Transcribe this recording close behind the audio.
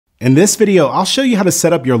In this video, I'll show you how to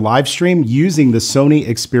set up your live stream using the Sony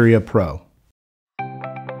Xperia Pro.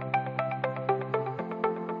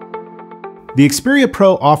 The Xperia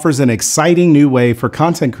Pro offers an exciting new way for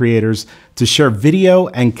content creators to share video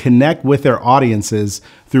and connect with their audiences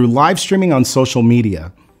through live streaming on social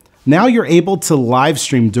media. Now you're able to live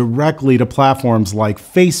stream directly to platforms like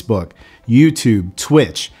Facebook, YouTube,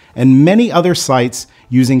 Twitch, and many other sites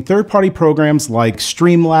using third-party programs like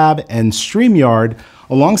Streamlabs and StreamYard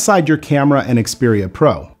alongside your camera and Xperia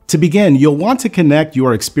Pro. To begin, you'll want to connect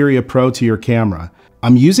your Xperia Pro to your camera.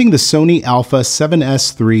 I'm using the Sony Alpha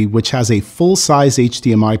 7S III, which has a full-size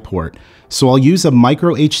HDMI port, so I'll use a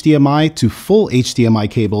micro HDMI to full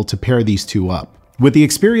HDMI cable to pair these two up. With the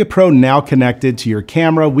Xperia Pro now connected to your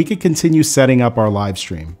camera, we can continue setting up our live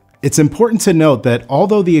stream. It's important to note that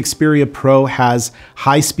although the Xperia Pro has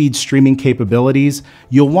high-speed streaming capabilities,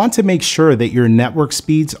 you'll want to make sure that your network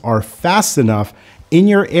speeds are fast enough in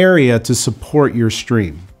your area to support your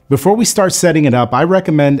stream. Before we start setting it up, I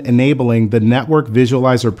recommend enabling the Network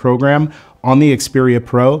Visualizer program on the Xperia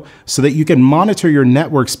Pro so that you can monitor your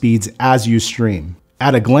network speeds as you stream.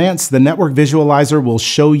 At a glance, the Network Visualizer will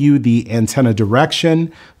show you the antenna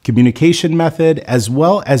direction, communication method, as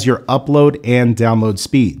well as your upload and download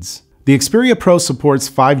speeds. The Xperia Pro supports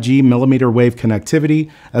 5G millimeter wave connectivity,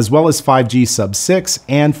 as well as 5G sub-6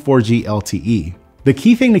 and 4G LTE. The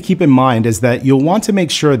key thing to keep in mind is that you'll want to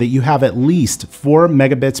make sure that you have at least 4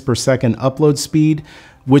 megabits per second upload speed,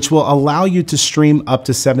 which will allow you to stream up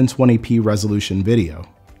to 720p resolution video.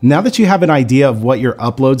 Now that you have an idea of what your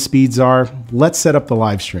upload speeds are, let's set up the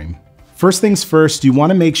live stream. First things first, you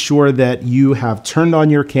want to make sure that you have turned on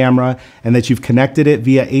your camera and that you've connected it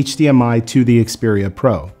via HDMI to the Xperia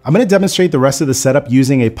Pro. I'm going to demonstrate the rest of the setup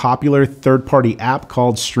using a popular third-party app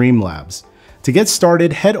called Streamlabs. To get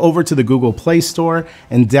started, head over to the Google Play Store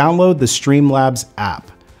and download the Streamlabs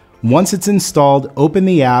app. Once it's installed, open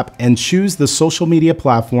the app and choose the social media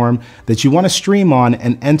platform that you want to stream on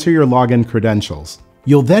and enter your login credentials.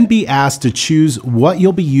 You'll then be asked to choose what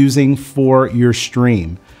you'll be using for your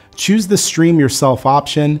stream. Choose the Stream Yourself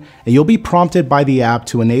option, and you'll be prompted by the app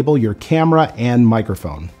to enable your camera and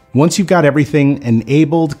microphone. Once you've got everything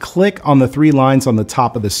enabled, click on the 3 lines on the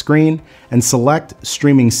top of the screen and select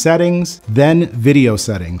Streaming Settings, then Video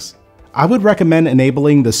Settings. I would recommend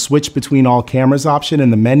enabling the Switch Between All Cameras option in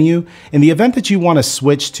the menu in the event that you want to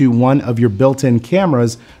switch to one of your built-in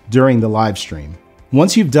cameras during the live stream.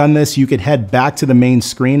 Once you've done this, you could head back to the main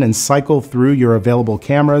screen and cycle through your available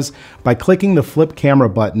cameras by clicking the Flip Camera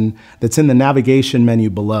button that's in the navigation menu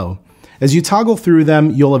below. As you toggle through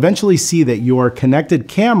them, you'll eventually see that your connected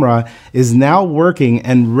camera is now working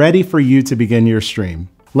and ready for you to begin your stream.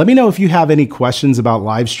 Let me know if you have any questions about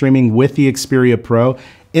live streaming with the Xperia Pro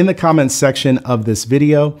in the comments section of this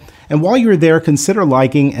video. And while you're there, consider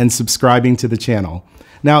liking and subscribing to the channel.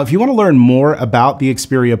 Now, if you want to learn more about the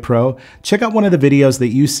Xperia Pro, check out one of the videos that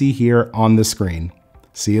you see here on the screen.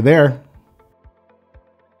 See you there.